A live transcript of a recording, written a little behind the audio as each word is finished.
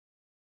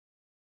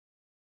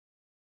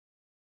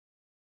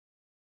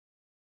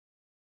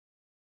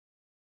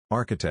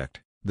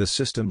Architect, The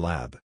System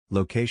Lab,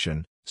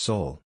 Location,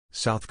 Seoul,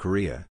 South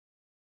Korea.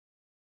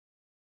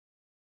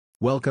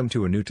 Welcome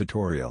to a new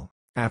tutorial.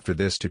 After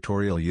this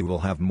tutorial you will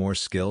have more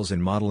skills in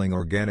modeling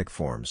organic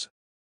forms.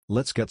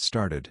 Let's get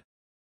started.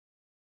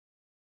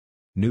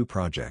 New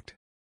project.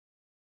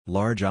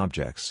 Large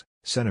objects,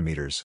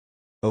 centimeters.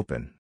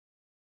 Open.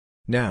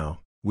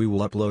 Now, we will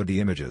upload the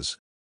images.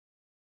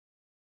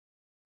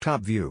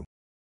 Top view.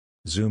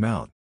 Zoom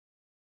out.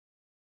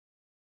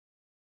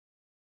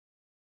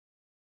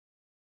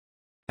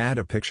 Add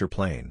a picture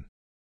plane.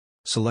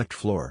 Select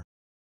floor.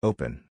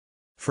 Open.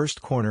 First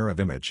corner of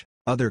image,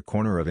 other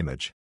corner of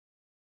image.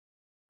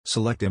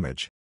 Select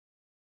image.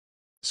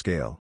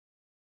 Scale.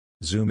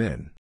 Zoom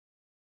in.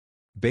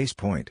 Base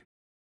point.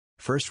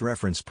 First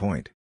reference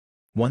point.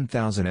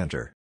 1000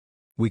 enter.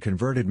 We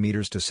converted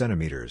meters to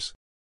centimeters.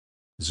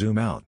 Zoom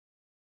out.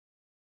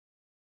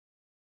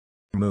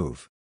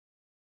 Move.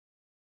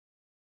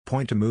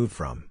 Point to move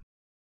from.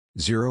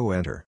 0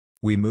 enter.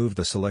 We move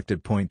the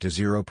selected point to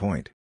 0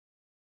 point.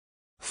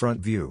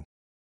 Front view.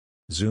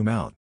 Zoom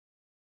out.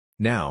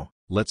 Now,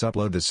 let's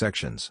upload the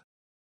sections.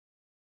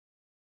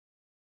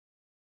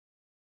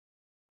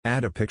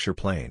 Add a picture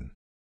plane.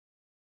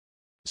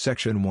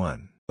 Section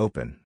 1,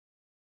 open.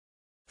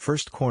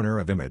 First corner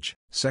of image,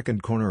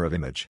 second corner of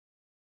image.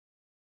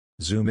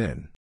 Zoom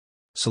in.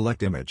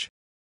 Select image.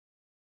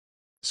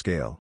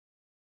 Scale.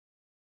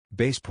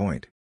 Base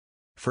point.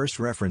 First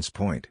reference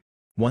point,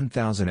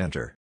 1000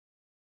 enter.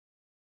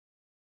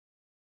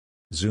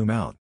 Zoom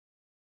out.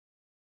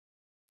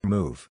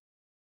 Move.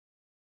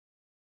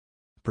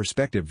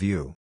 Perspective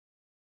view.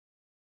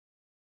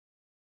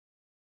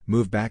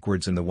 Move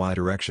backwards in the Y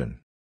direction.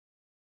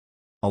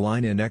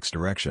 Align in X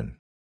direction.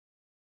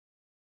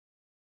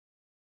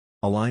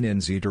 Align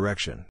in Z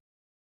direction.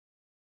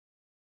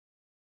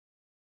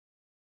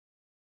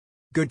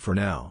 Good for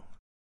now.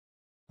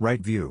 Right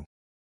view.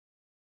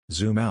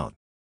 Zoom out.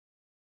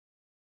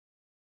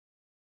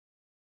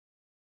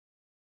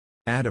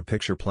 Add a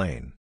picture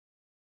plane.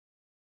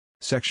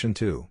 Section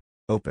 2,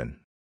 open.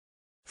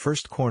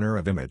 First corner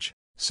of image,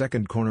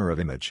 second corner of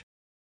image.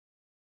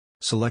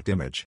 Select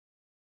image.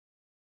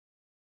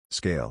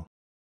 Scale.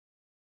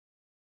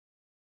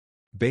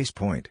 Base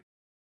point.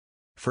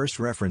 First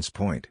reference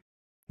point,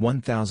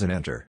 1000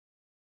 enter.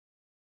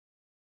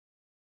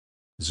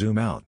 Zoom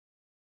out.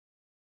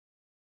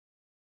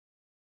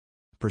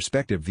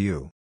 Perspective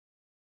view.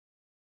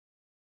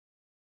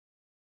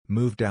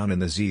 Move down in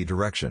the Z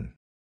direction.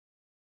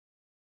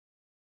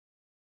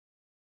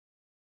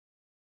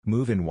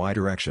 Move in Y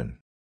direction.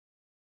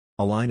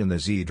 Align in the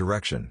Z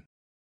direction.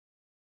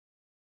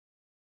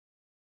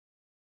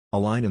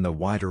 Align in the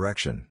Y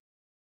direction.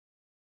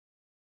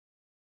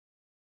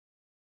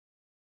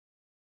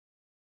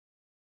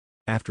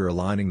 After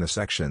aligning the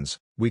sections,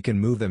 we can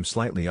move them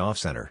slightly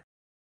off-center.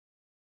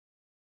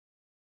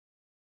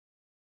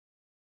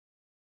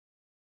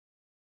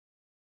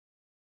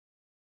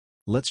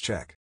 Let's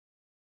check.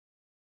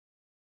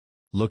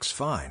 Looks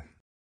fine.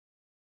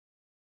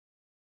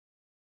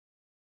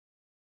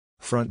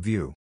 Front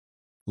view.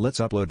 Let's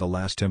upload the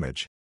last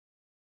image.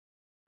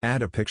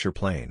 Add a picture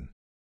plane.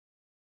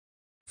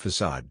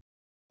 Facade.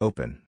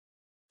 Open.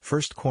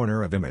 First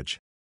corner of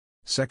image.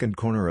 Second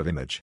corner of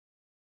image.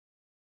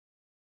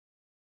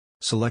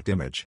 Select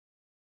image.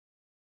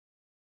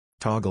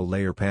 Toggle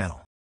layer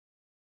panel.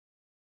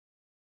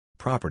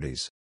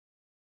 Properties.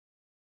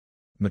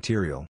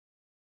 Material.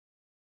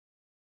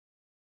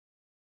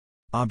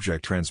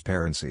 Object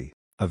transparency.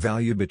 A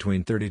value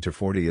between 30 to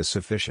 40 is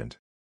sufficient.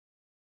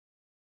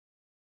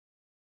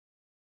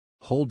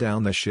 Hold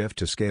down the shift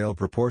to scale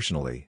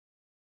proportionally.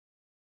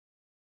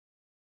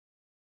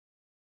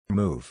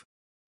 Move.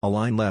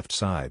 Align left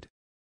side.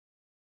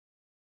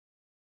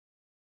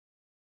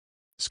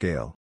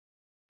 Scale.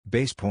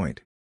 Base point.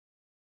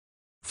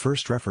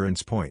 First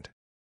reference point.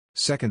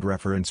 Second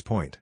reference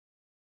point.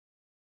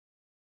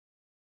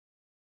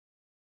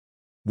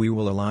 We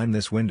will align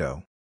this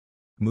window.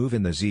 Move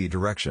in the Z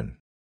direction.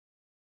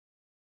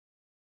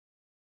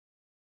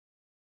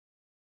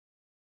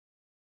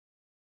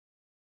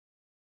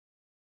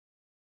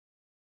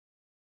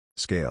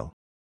 Scale.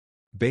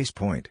 Base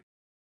point.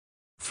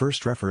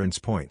 First reference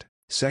point,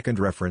 second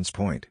reference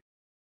point.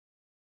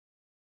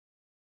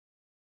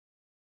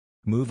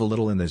 Move a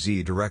little in the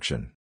Z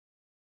direction.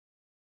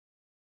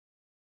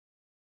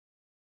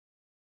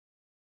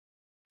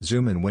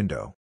 Zoom in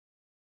window.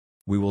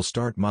 We will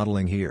start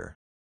modeling here.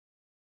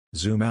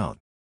 Zoom out.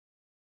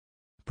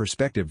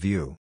 Perspective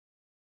view.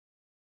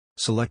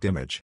 Select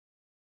image.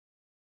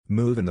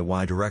 Move in the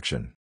Y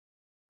direction.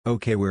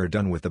 Okay, we're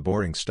done with the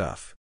boring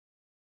stuff.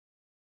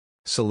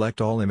 Select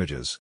all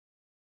images.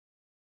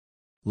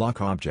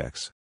 Lock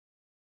objects.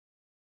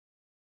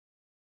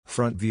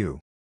 Front view.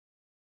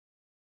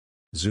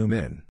 Zoom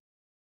in.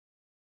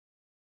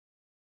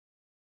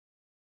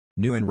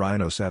 New in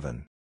Rhino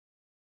 7.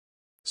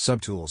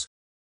 Subtools.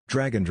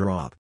 Drag and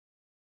drop.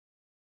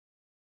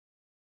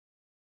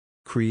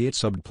 Create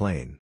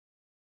subplane.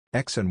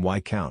 X and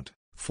Y count,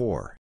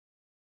 4.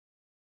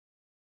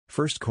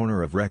 First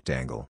corner of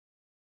rectangle.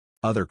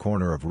 Other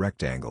corner of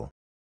rectangle.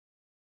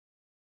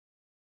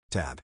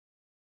 Tab.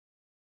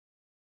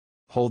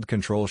 Hold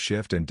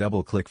Ctrl-Shift and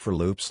double-click for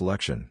loop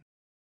selection.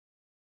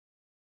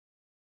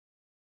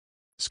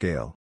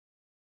 Scale.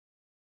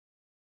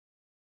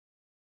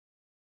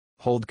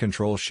 Hold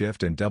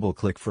Ctrl-Shift and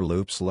double-click for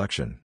loop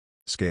selection.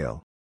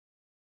 Scale.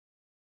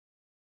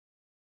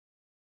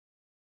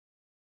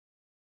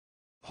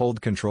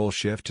 Hold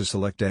Ctrl-Shift to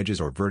select edges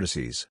or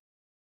vertices.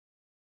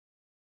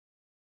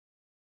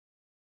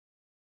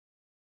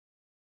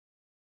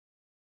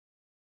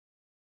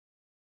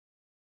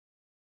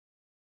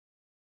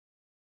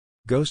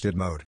 Ghosted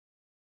mode.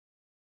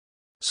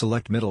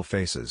 Select middle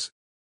faces.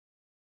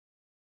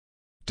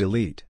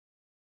 Delete.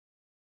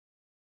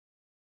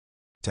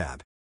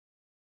 Tab.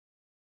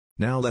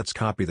 Now let's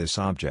copy this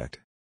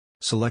object.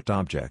 Select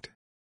Object.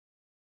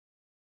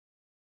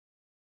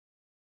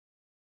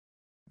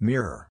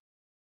 Mirror.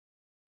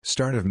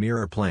 Start of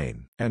mirror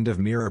plane, end of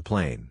mirror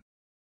plane.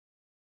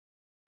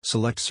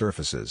 Select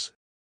Surfaces.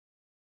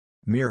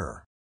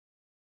 Mirror.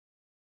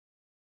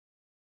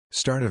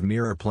 Start of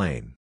mirror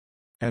plane.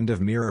 End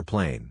of mirror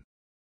plane.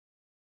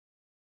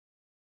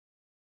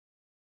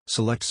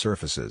 Select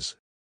Surfaces.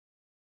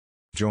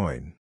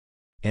 Join.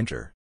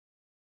 Enter.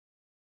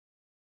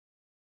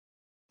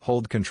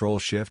 Hold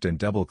Ctrl-Shift and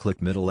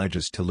double-click middle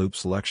edges to loop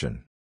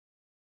selection.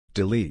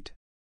 Delete.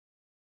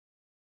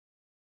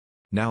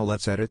 Now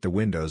let's edit the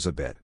windows a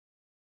bit.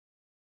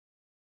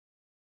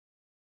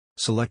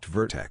 Select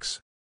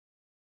Vertex.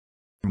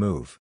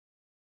 Move.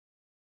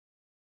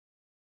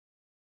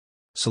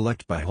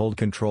 Select by hold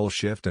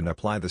Ctrl-Shift and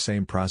apply the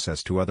same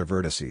process to other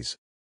vertices.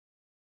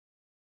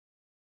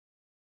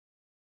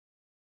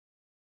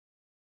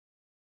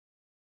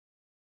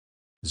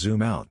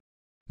 Zoom out.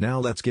 Now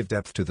let's give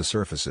depth to the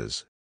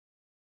surfaces.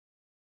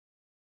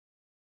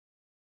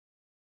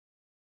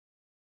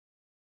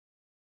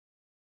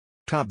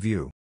 Top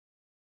view.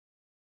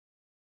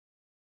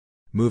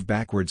 Move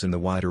backwards in the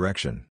Y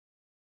direction.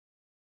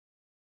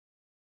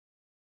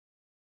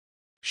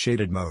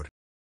 Shaded mode.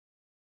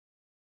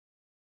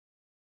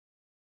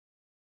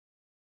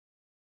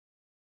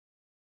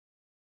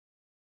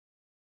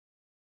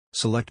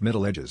 Select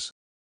middle edges.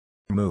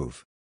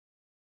 Move.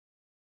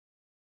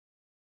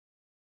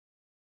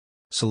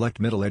 Select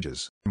middle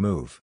edges.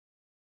 Move.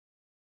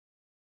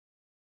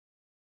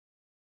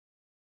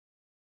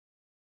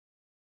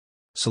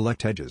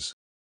 Select edges.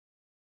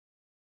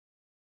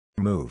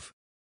 Move.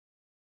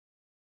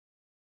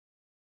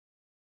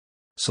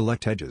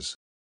 Select edges.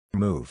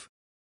 Move.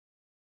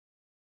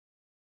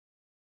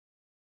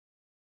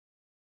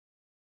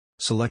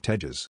 Select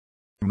edges.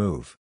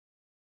 Move.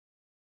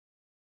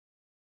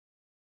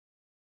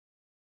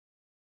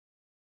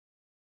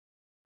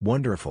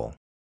 Wonderful.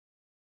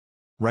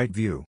 Right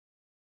view.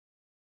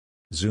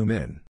 Zoom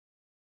in.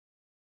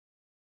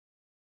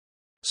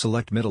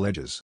 Select middle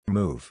edges.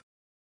 Move.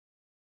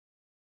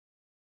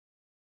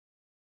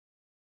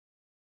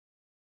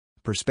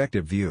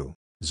 Perspective view.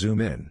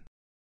 Zoom in.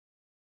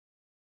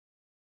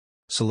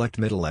 Select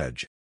middle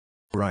edge.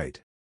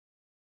 Right.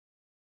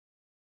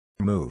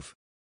 Move.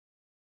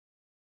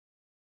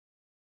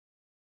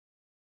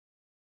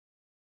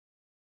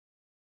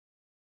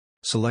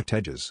 Select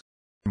edges.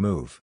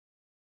 Move.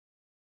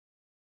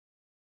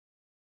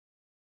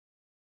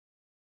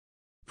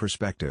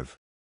 Perspective.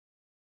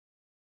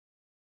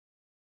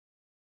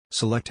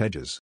 Select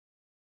edges.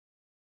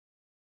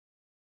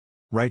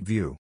 Right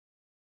view.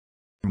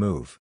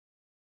 Move.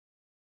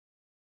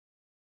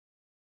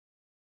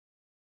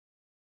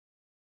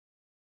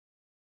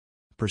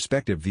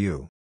 Perspective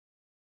view.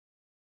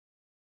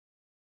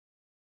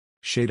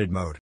 Shaded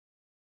mode.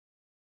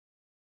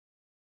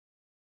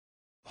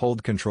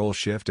 Hold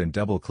Ctrl-Shift and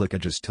double-click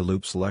edges to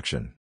loop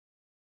selection.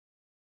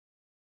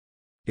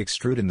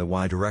 Extrude in the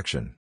Y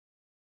direction.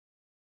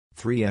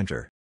 3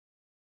 enter.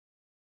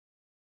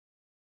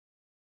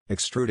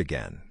 Extrude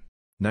again.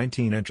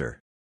 19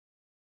 enter.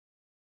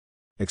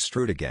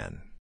 Extrude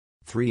again.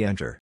 3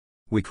 enter.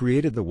 We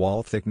created the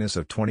wall thickness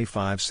of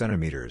 25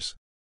 centimeters.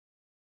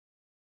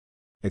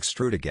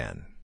 Extrude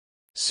again.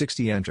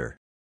 60 enter.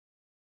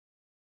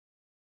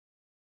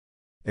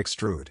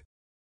 Extrude.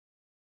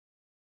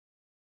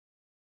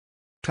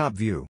 Top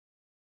view.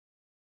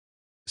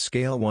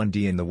 Scale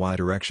 1D in the Y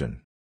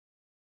direction.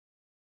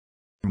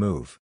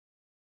 Move.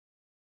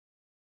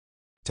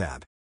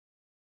 Tab.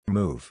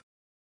 Move.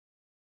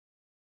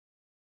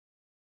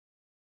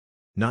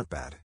 Not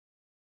bad.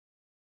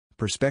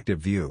 Perspective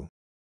view.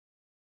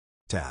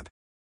 Tab.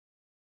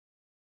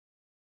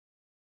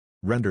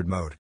 Rendered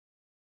mode.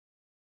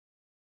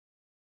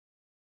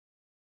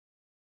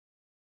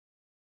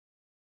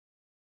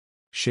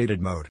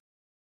 Shaded mode.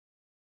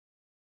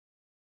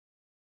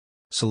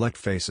 Select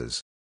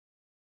faces.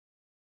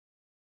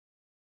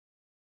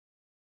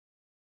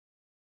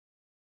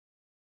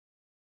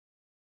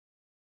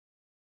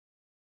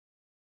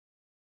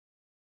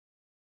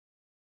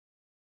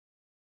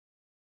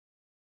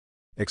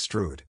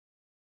 Extrude.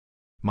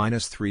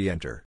 -3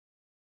 enter.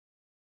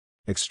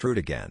 Extrude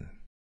again.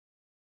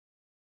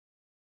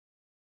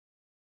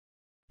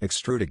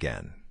 Extrude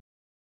again.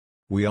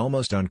 We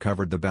almost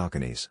uncovered the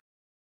balconies.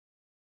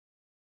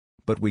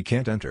 But we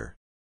can't enter.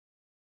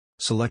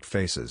 Select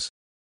faces.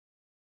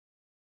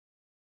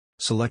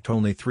 Select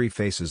only 3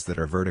 faces that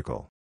are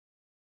vertical.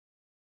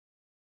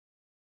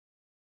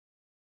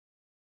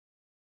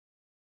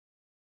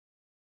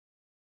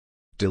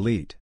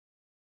 Delete.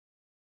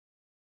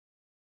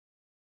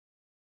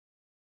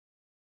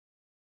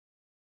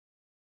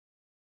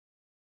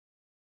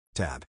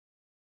 Tab.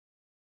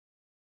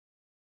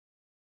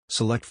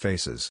 Select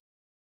faces.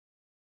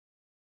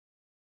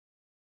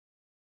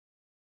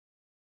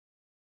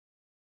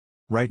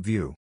 Right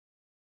view.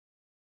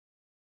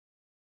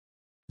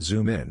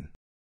 Zoom in.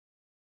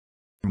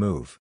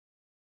 Move.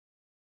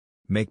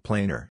 Make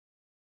planar.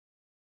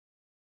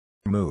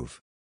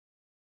 Move.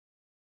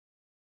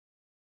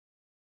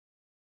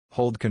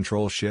 Hold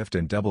Ctrl-Shift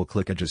and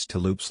double-click Edges to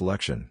loop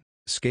selection.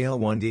 Scale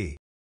 1D.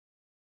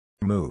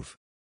 Move.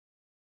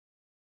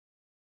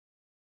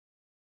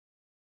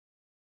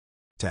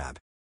 Tab.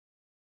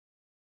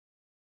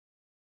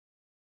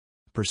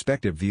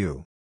 Perspective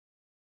view.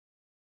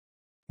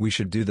 We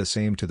should do the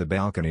same to the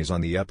balconies on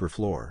the upper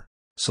floor.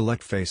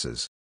 Select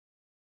faces.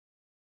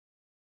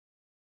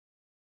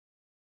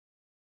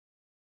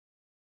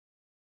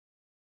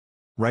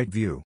 Right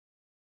view.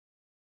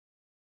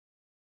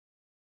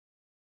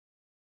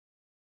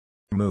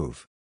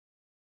 Move.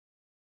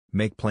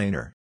 Make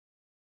planar.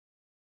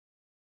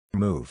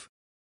 Move.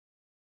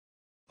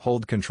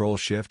 Hold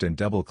Ctrl-Shift and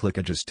double-click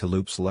Edges to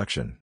loop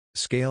selection.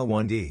 Scale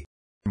 1D.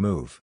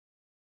 Move.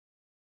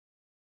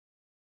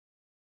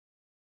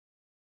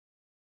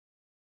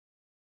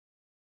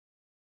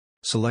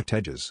 Select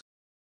edges.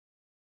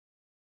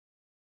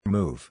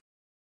 Move.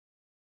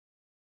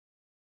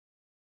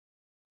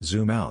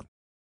 Zoom out.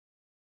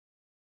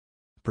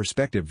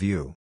 Perspective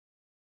view.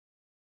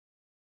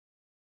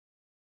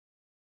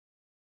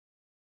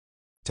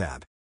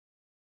 Tab.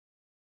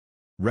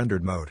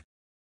 Rendered mode.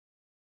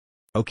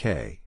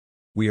 OK.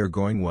 We are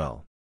going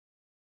well.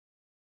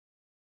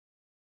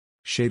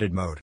 Shaded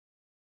mode.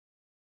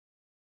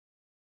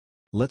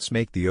 Let's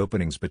make the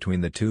openings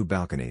between the 2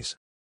 balconies.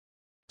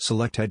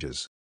 Select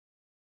edges.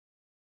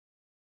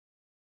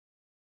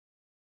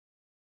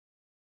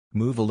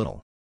 Move a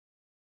little.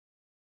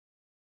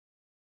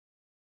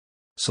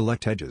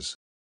 Select edges.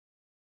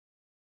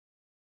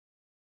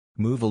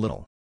 Move a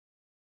little.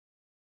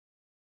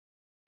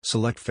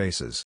 Select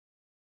faces.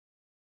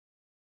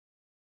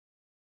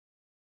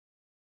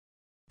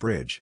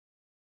 Bridge.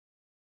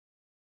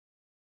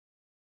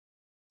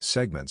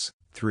 Segments,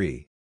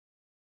 3.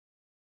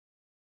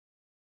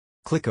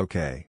 Click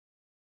OK.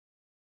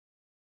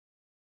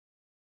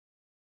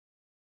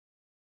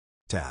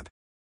 Tab.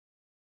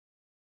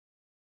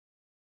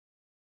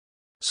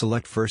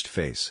 Select first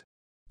face.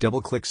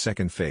 Double-click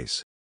second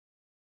face.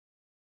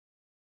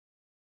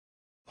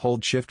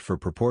 Hold Shift for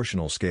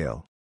proportional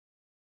scale.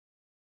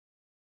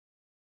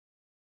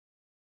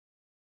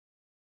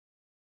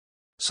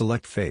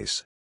 Select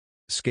face.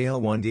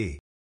 Scale 1D.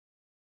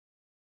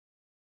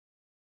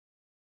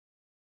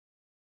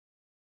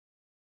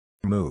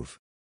 Move.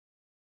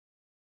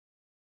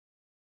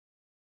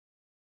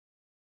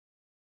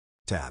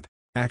 Tab.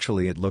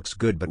 Actually it looks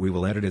good but we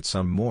will edit it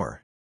some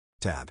more.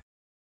 Tab.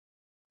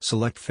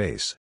 Select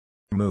face.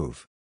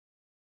 Move.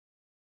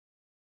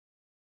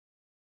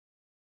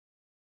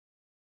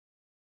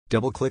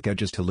 Double-click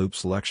edges to loop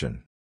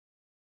selection.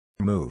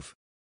 Move.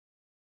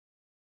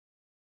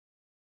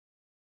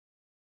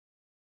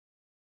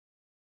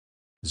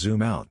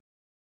 Zoom out.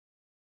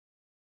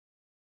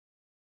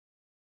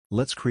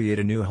 Let's create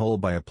a new hole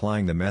by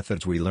applying the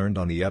methods we learned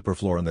on the upper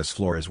floor on this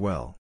floor as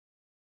well.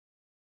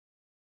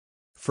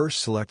 First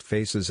select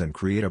faces and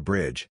create a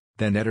bridge,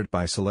 then edit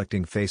by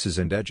selecting faces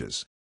and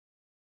edges.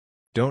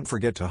 Don't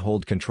forget to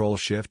hold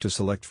Ctrl-Shift to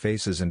select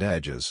faces and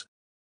edges.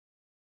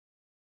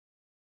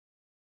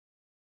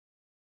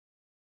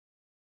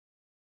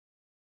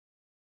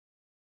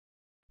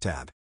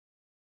 Tab.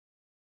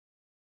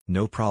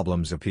 No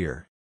problems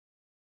appear.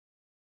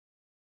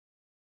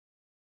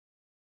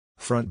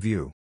 Front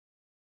view.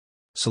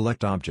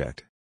 Select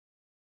object.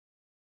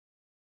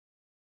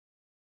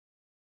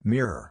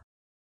 Mirror.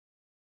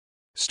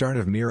 Start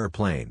of mirror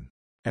plane.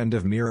 End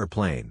of mirror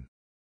plane.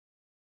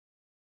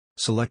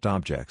 Select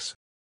objects.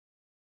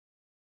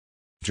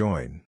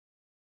 Join.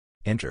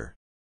 Enter.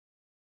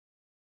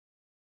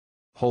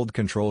 Hold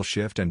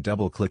Ctrl-Shift and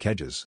double-click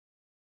edges.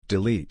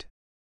 Delete.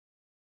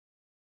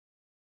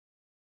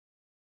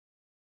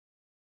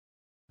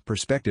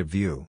 Perspective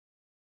view.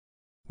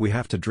 We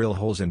have to drill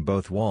holes in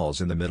both walls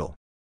in the middle.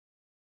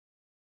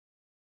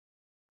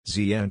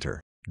 Z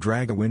enter,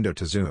 drag a window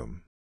to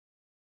zoom.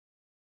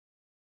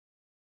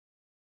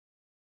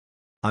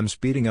 I'm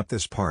speeding up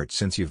this part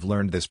since you've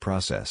learned this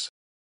process.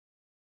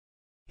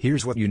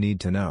 Here's what you need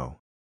to know.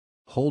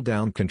 Hold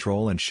down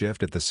Ctrl and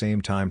Shift at the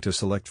same time to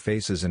select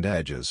faces and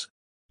edges.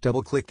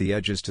 Double-click the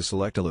edges to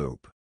select a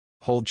loop.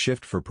 Hold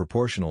Shift for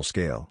proportional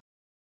scale.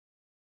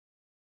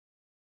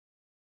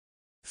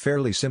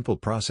 Fairly simple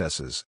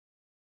processes.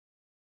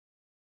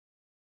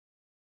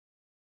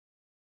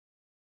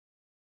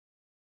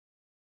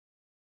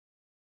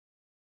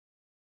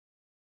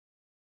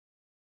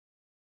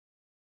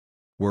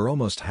 We're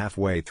almost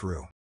halfway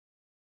through.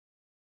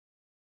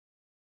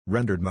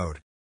 Rendered mode.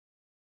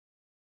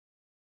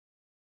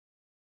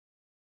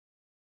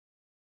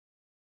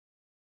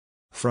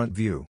 Front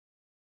view.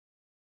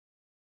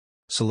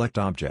 Select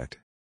object.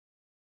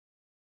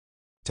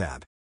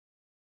 Tab.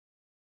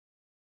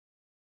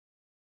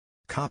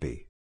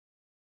 Copy.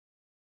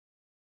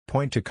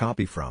 Point to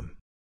copy from.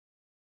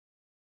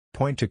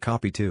 Point to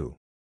copy to.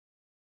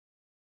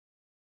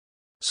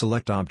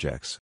 Select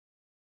objects.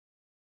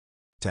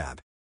 Tab.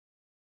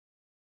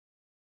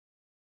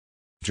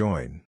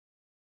 Join.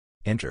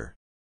 Enter.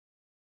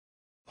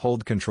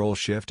 Hold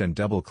Ctrl-Shift and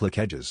double-click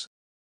edges.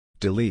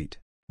 Delete.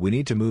 We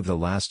need to move the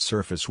last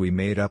surface we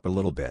made up a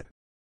little bit.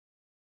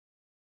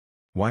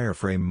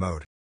 Wireframe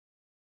mode.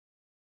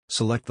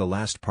 Select the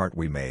last part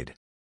we made.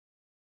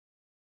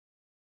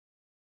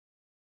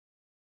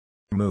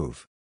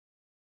 Move.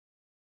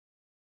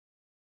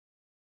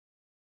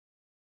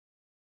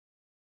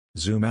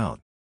 Zoom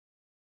out.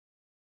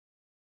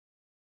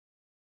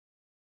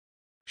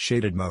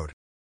 Shaded mode.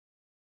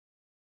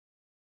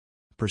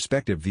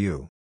 Perspective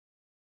view.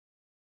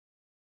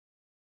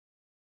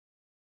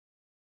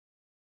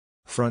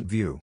 Front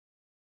view.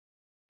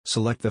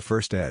 Select the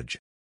first edge.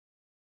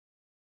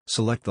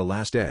 Select the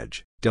last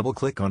edge,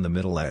 double-click on the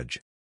middle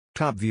edge.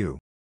 Top view.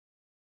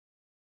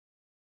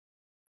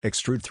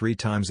 Extrude 3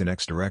 times in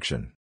X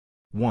direction.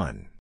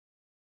 1,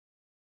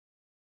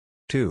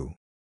 2,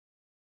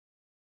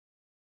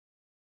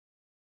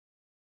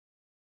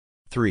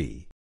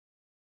 3.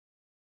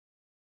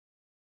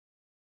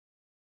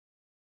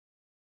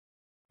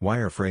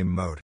 Wireframe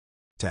mode.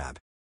 Tab.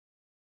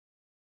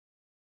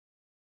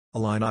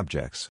 Align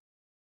objects.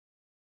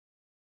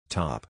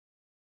 Top.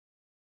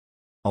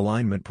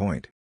 Alignment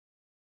point.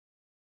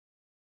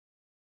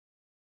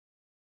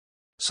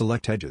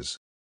 Select edges.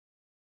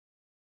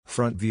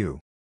 Front view.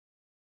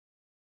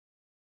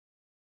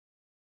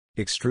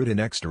 Extrude in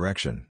X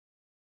direction.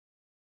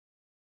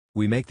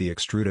 We make the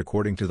extrude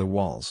according to the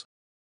walls.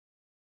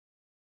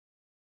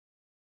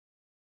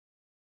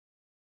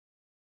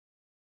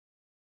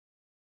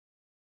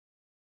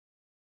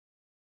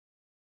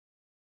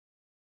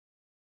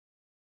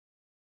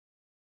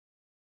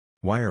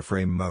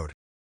 Wireframe mode.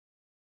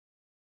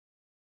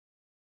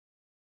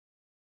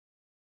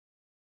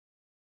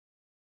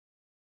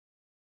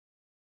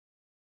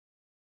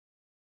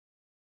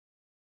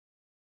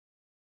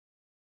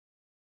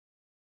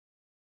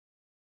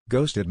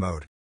 Ghosted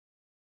mode.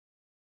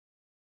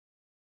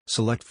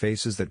 Select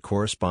faces that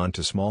correspond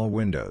to small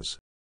windows.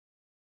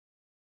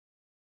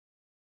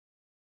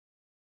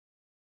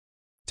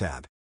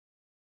 Tab.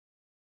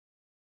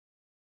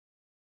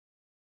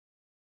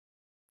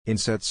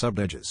 Inset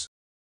subedges.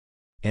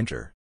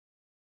 Enter.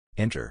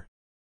 Enter.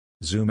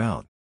 Zoom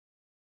out.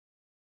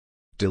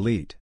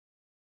 Delete.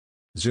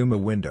 Zoom a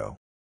window.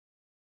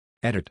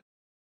 Edit.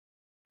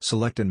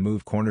 Select and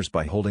move corners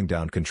by holding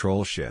down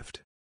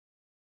Ctrl-Shift.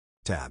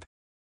 Tab.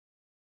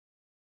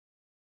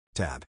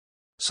 Tab.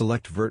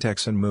 Select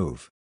vertex and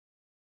move.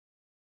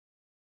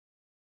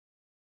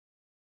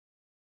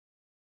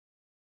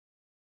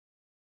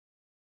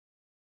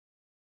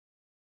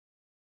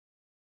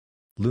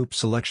 Loop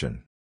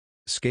selection.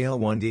 Scale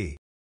 1D.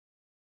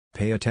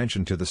 Pay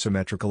attention to the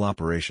symmetrical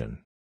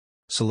operation.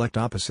 Select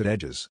opposite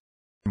edges.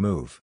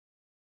 Move.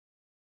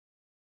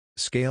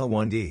 Scale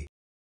 1D.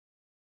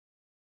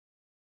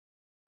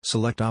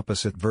 Select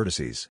opposite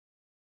vertices.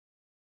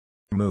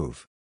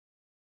 Move.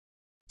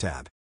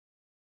 Tab.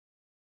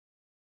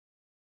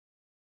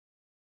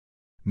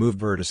 Move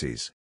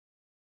vertices.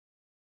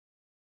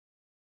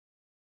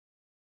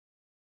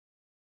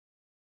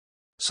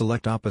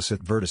 Select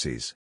opposite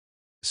vertices.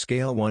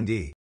 Scale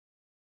 1D.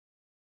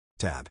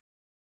 Tab.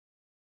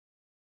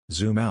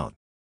 Zoom out.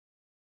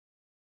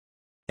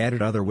 Edit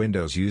other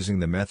windows using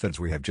the methods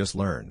we have just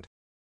learned.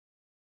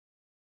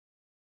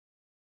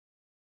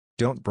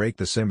 Don't break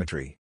the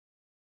symmetry.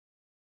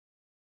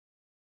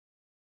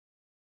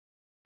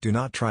 Do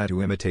not try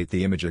to imitate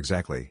the image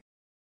exactly.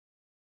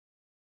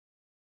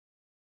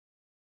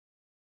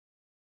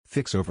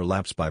 Fix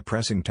overlaps by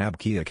pressing Tab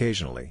key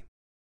occasionally.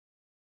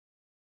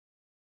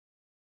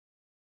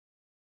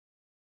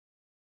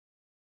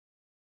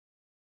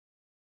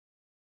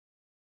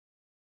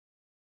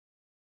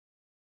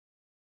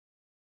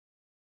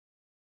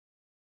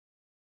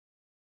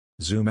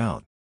 Zoom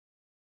out.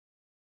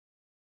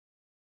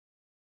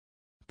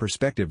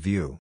 Perspective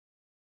view.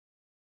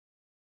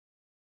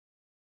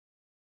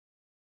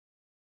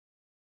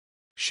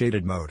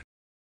 Shaded mode.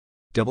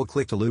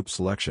 Double-click the loop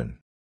selection.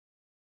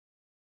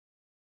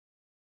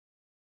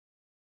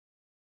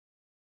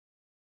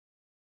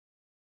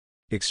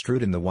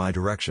 Extrude in the Y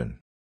direction.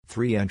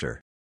 3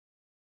 enter.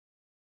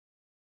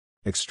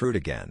 Extrude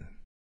again.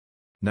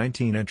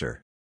 19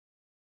 enter.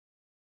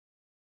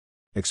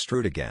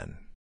 Extrude again.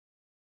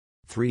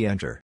 3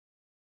 enter.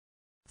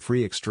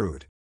 Free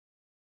extrude.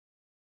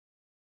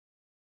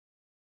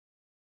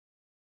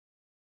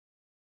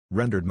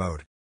 Rendered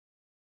mode.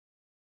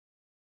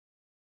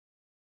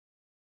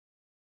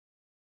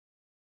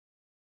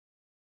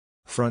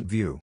 Front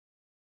view.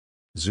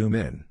 Zoom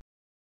in.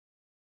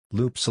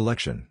 Loop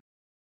selection.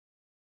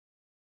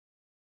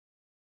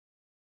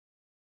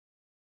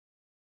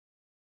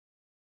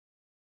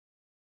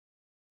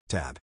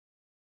 Tab.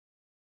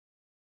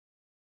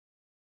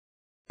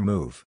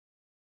 Move.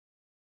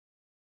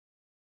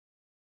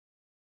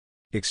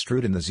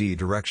 Extrude in the Z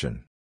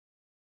direction.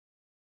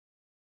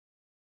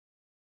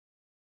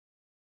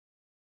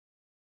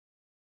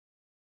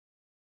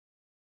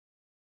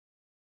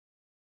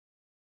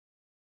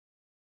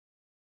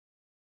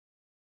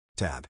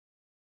 Tab.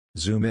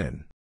 Zoom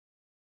in.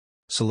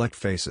 Select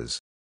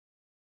faces.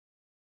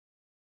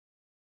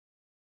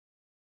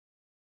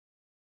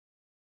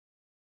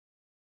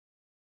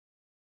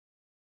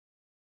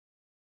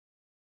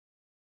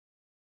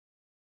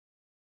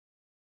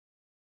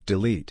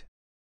 Delete.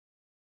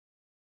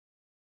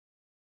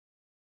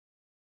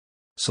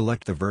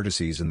 Select the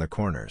vertices in the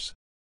corners.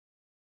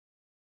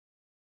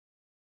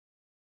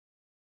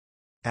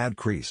 Add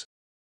crease.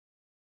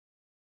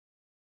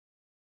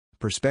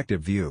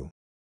 Perspective view.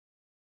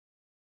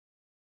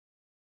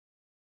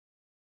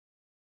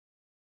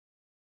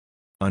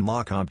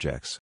 Unlock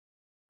objects.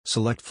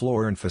 Select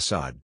floor and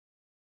facade.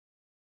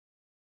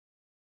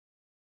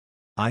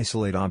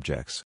 Isolate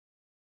objects.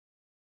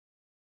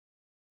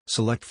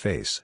 Select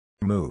face,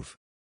 move.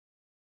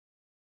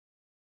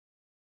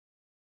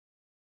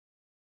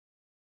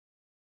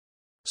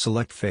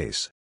 Select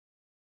face.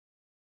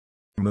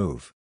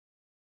 Move.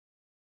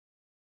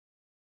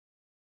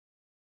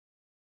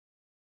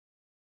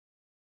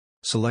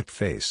 Select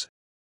face.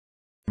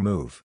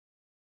 Move.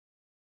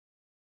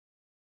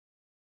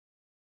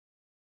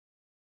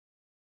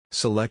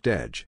 Select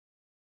edge.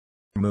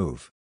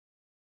 Move.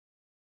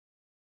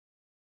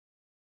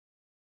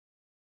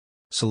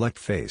 Select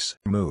face.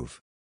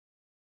 Move.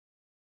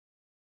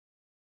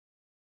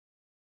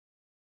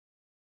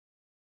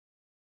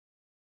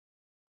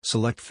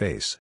 Select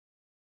face.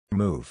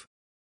 Move.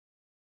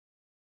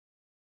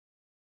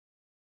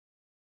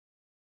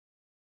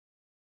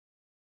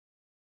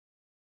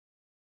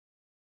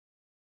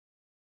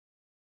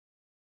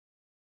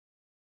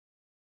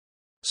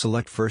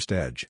 Select first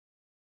edge.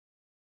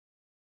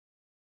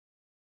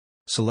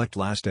 Select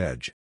last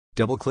edge.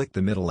 Double-click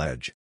the middle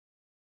edge.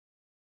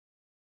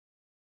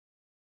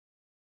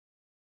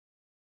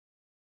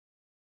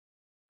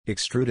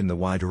 Extrude in the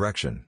Y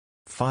direction.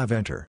 5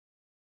 enter.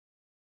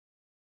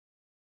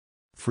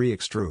 Free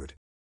extrude.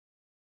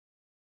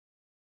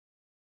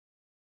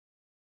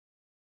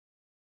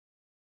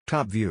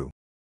 Top view.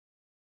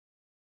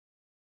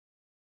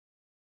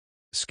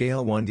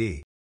 Scale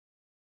 1D.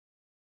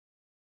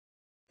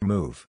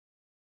 Move.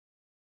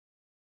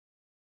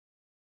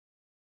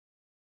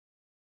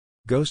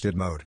 Ghosted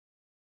mode.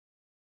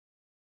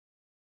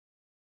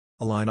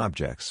 Align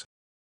objects.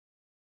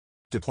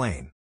 To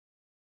plane.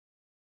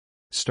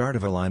 Start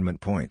of alignment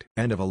point,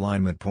 end of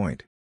alignment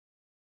point.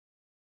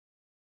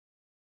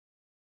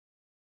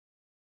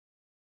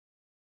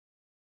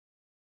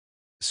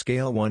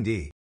 Scale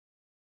 1D.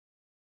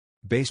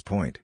 Base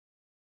point.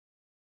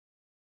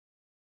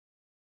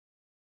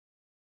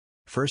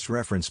 First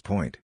reference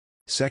point.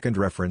 Second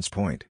reference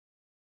point.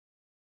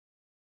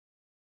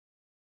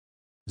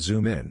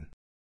 Zoom in.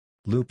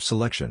 Loop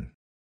selection.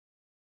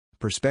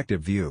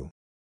 Perspective view.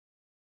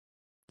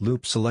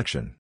 Loop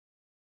selection.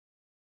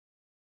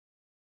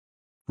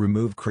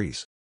 Remove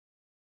crease.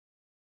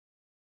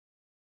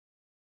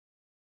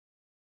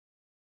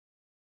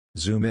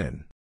 Zoom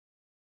in.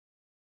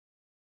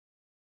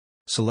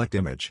 Select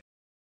image.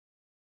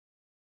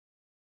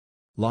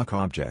 Lock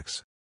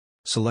objects.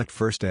 Select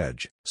first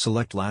edge,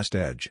 select last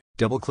edge,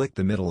 double-click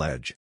the middle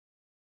edge.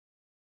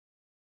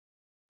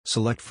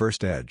 Select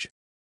first edge.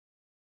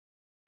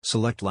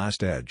 Select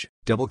last edge,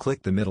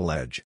 double-click the middle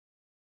edge.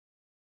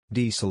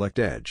 Deselect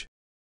edge.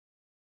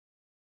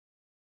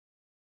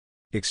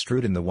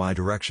 Extrude in the Y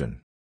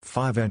direction.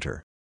 5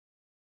 enter.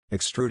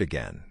 Extrude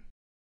again.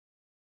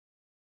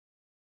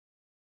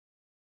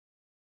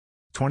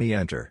 20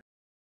 enter.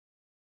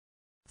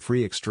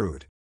 Free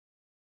extrude.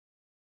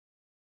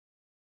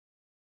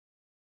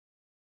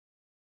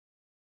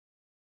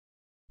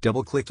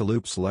 Double-click the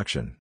loop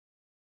selection.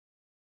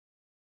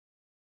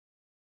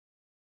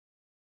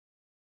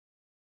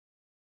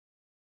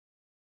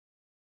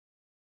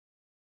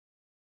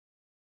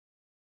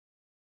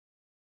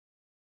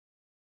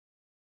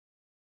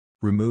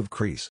 Remove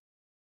crease.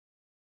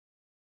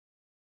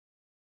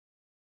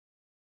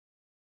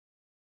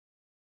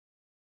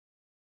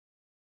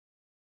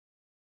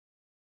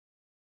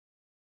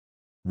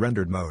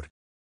 Rendered mode.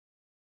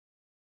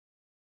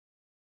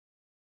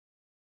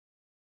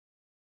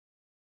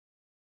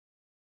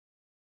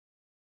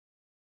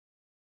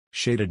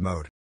 Shaded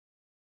mode.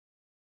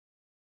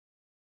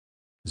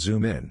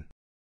 Zoom in.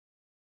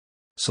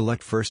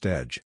 Select first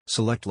edge,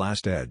 select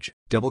last edge,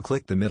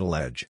 double-click the middle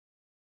edge.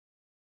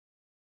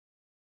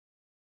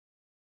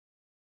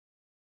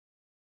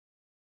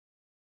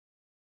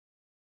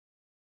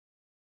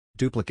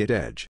 Duplicate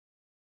edge.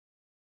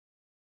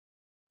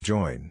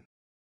 Join.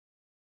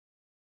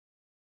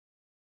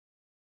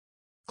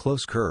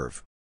 Close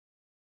curve.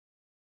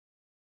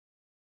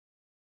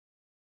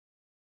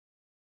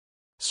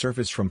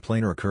 Surface from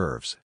planar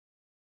curves.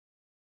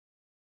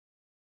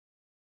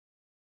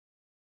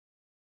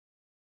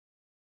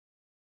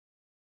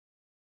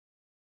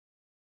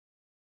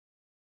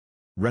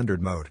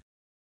 Rendered mode.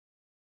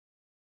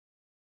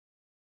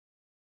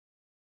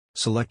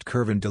 Select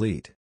curve and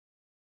delete.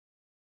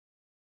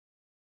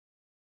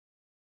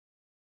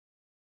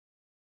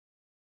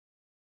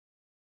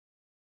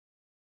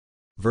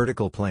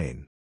 Vertical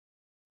plane.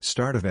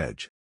 Start of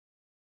edge.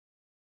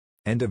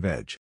 End of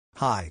edge.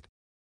 Height.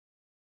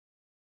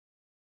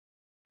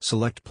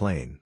 Select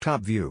plane.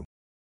 Top view.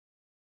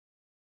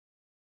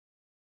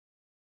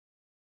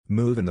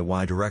 Move in the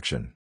Y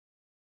direction.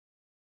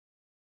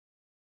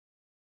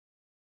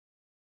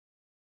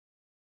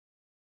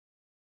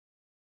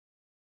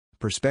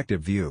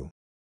 Perspective view.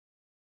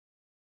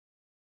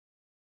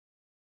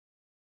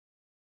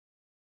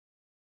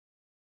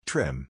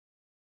 Trim.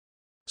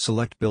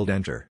 Select build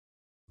enter.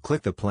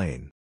 Click the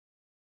plane.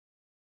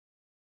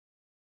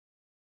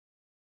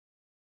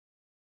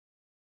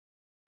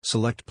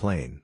 Select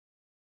plane.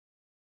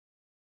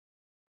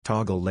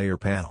 Toggle layer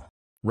panel.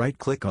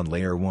 Right-click on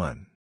layer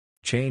 1.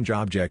 Change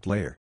object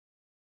layer.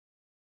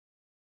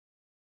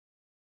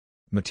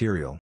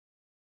 Material.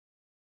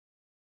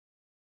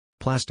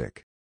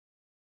 Plastic.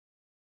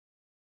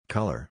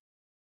 Color.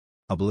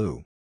 A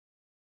blue.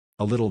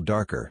 A little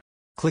darker.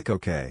 Click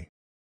OK.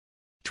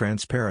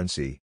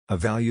 Transparency, a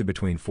value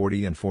between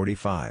 40 and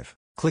 45.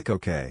 Click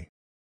OK.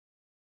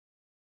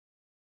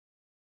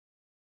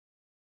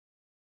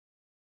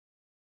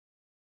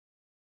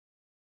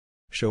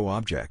 Show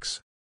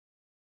objects.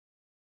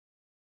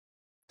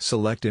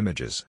 Select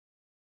images.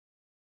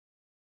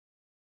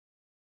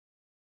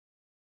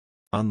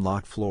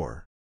 Unlock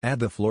floor. Add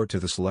the floor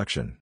to the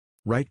selection.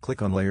 Right-click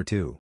on layer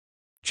 2.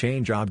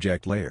 Change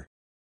object layer.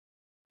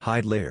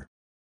 Hide layer.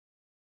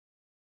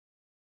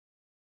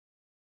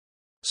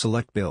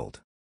 Select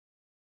build.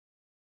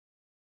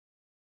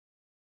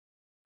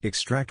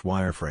 Extract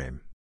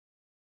wireframe.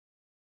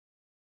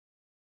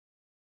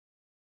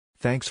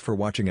 Thanks for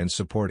watching and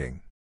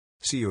supporting.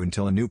 See you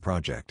until a new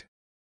project.